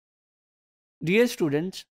Dear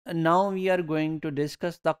students, now we are going to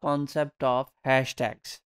discuss the concept of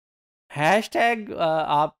hashtags. Hashtag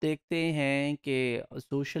आप देखते हैं कि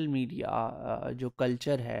social media जो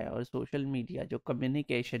कल्चर है और सोशल मीडिया जो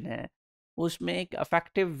कम्युनिकेशन है उसमें एक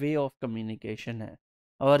अफेक्टिव वे ऑफ कम्युनिकेशन है।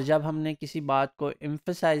 और जब हमने किसी बात को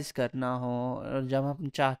एम्फसाइज करना हो और जब हम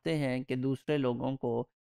चाहते हैं कि दूसरे लोगों को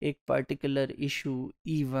एक पर्टिकुलर इशू,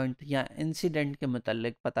 इवेंट या इंसिडेंट के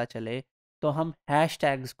मतलब पता चले, तो हम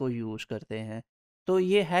हैशटैग्स को यूज़ करते हैं। तो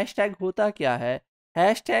ये हैशटैग होता क्या है?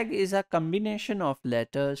 Hashtag is a combination of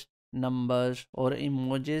letters, numbers, or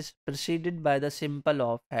emojis preceded by the symbol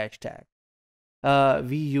of hashtag.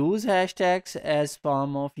 We use hashtags as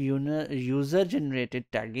form of user generated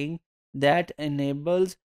tagging that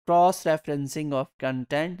enables cross referencing of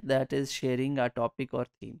content that is sharing a topic or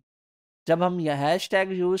theme. जब हम यह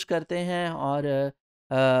hashtag use करते हैं और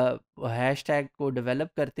hashtag को develop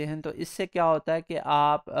करते हैं, तो इससे क्या होता है कि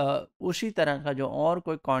आप उसी तरह का जो और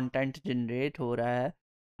कोई कंटेंट जनरेट हो रहा है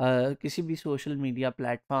किसी भी सोशल मीडिया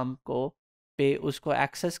प्लेटफॉर्म को पे उसको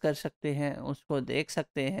एक्सेस कर सकते हैं, उसको देख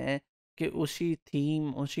सकते हैं कि उसी थीम,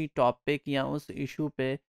 उसी टॉपिक या उस इशू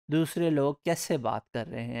पे दूसरे लोग कैसे बात कर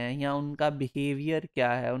रहे हैं या उनका बिहेवियर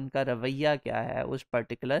क्या है, उनका रवैया क्या है उस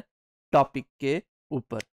पर्टिकुलर टॉपिक के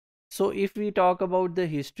ऊपर। So if we talk about the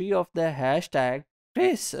history of the hashtag,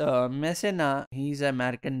 Chris Messina, he's an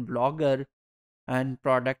American blogger and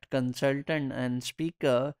product consultant and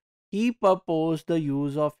speaker. He proposed the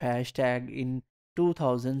use of hashtag in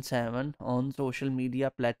 2007 on social media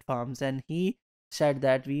platforms, and he said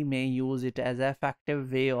that we may use it as an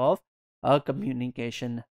effective way of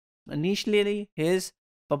communication. Initially, his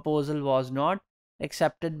proposal was not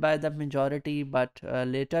accepted by the majority, but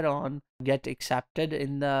later on get accepted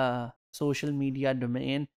in the social media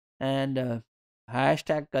domain, and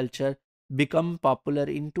hashtag culture become popular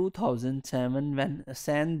in 2007 when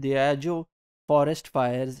San Diego forest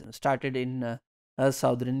fires started in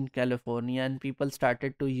southern California, and people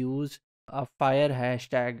started to use a fire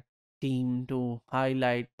hashtag team to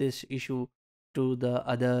highlight this issue to the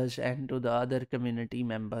others and to the other community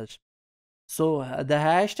members. So the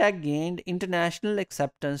hashtag gained international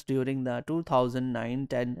acceptance during the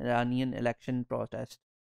 2009-10 Iranian election protest.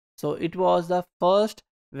 So it was the first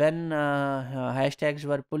when hashtags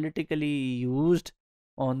were politically used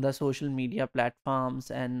on the social media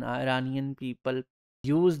platforms, and Iranian people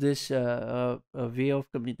use this way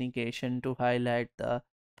of communication to highlight the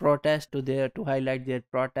protest to highlight their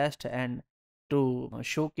protest and to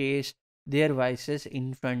showcase their voices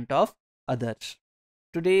in front of others.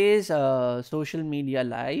 Today's social media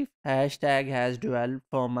life, hashtag has developed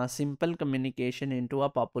from a simple communication into a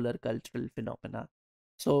popular cultural phenomena.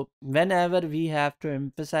 So whenever we have to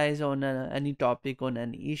emphasize on any topic, on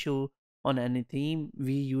an issue, on any theme,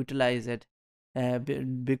 we utilize it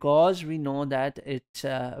because we know that it's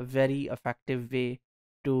a very effective way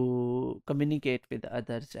to communicate with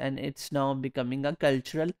others, and it's now becoming a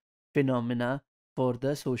cultural phenomena for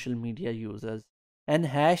the social media users. And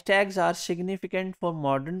hashtags are significant for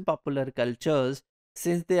modern popular cultures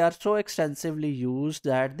since they are so extensively used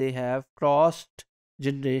that they have crossed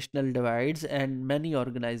generational divides, and many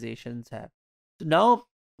organizations have. So now,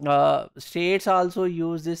 states also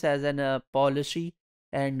use this as an policy,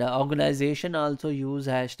 and organization also use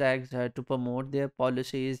hashtags to promote their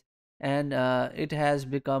policies, and it has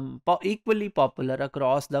become equally popular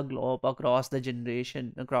across the globe, across the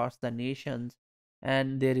generation, across the nations,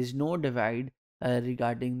 and there is no divide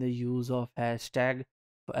regarding the use of hashtag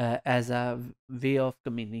as a way of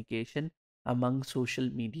communication among social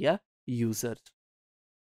media users.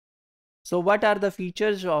 So what are the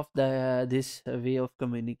features of the this way of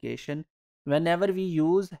communication? Whenever we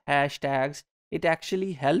use hashtags, it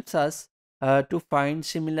actually helps us to find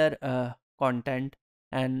similar content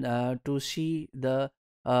and to see the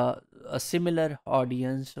a similar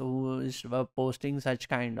audience who is posting such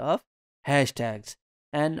kind of hashtags.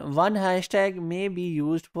 And one hashtag may be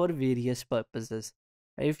used for various purposes.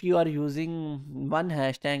 If you are using one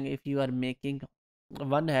hashtag, if you are making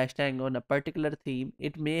one hashtag on a particular theme,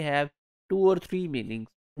 it may have two or three meanings.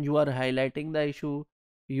 You are highlighting the issue,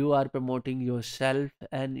 you are promoting yourself,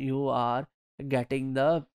 and you are getting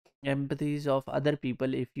the empathies of other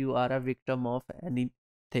people if you are a victim of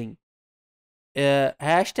anything.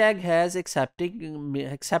 Hashtag has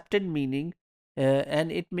accepted meaning, and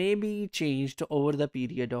it may be changed over the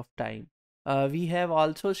period of time. We have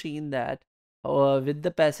also seen that with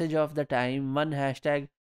the passage of the time, one hashtag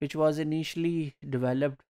which was initially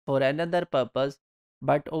developed for another purpose,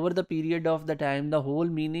 but over the period of the time, the whole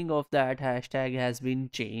meaning of that hashtag has been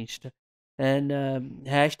changed. And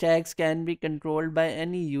hashtags can be controlled by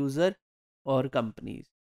any user or companies.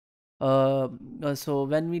 Uh, so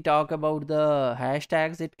when we talk about the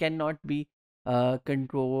hashtags, it cannot be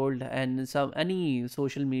controlled, and some any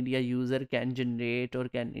social media user can generate or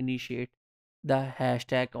can initiate the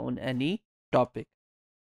hashtag on any topic.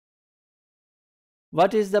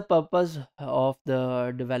 What is the purpose of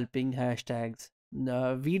the developing hashtags?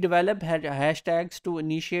 We develop hashtags to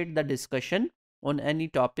initiate the discussion on any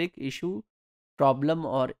topic, issue, problem,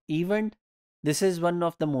 or event. This is one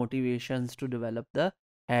of the motivations to develop the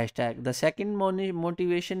hashtag. The second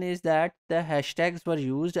motivation is that the hashtags were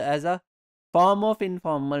used as a form of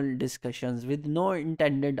informal discussions with no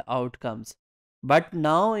intended outcomes. But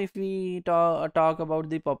now, if we talk about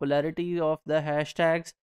the popularity of the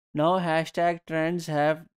hashtags, now hashtag trends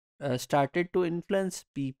have started to influence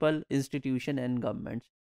people, institution, and governments.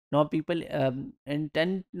 Now people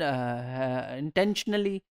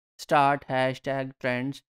intentionally start hashtag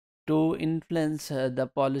trends to influence the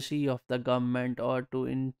policy of the government, or to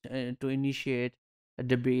initiate a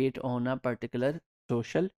debate on a particular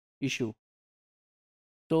social issue.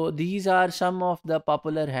 So these are some of the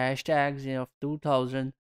popular hashtags of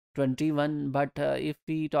 2021. But if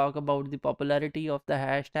we talk about the popularity of the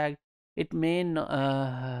hashtag, it we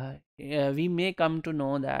may come to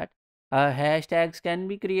know that hashtags can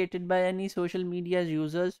be created by any social media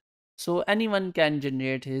users. So anyone can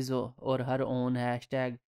generate his or her own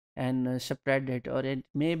hashtag and spread it, or it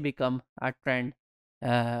may become a trend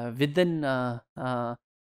within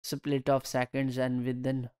split of seconds and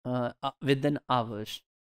within hours.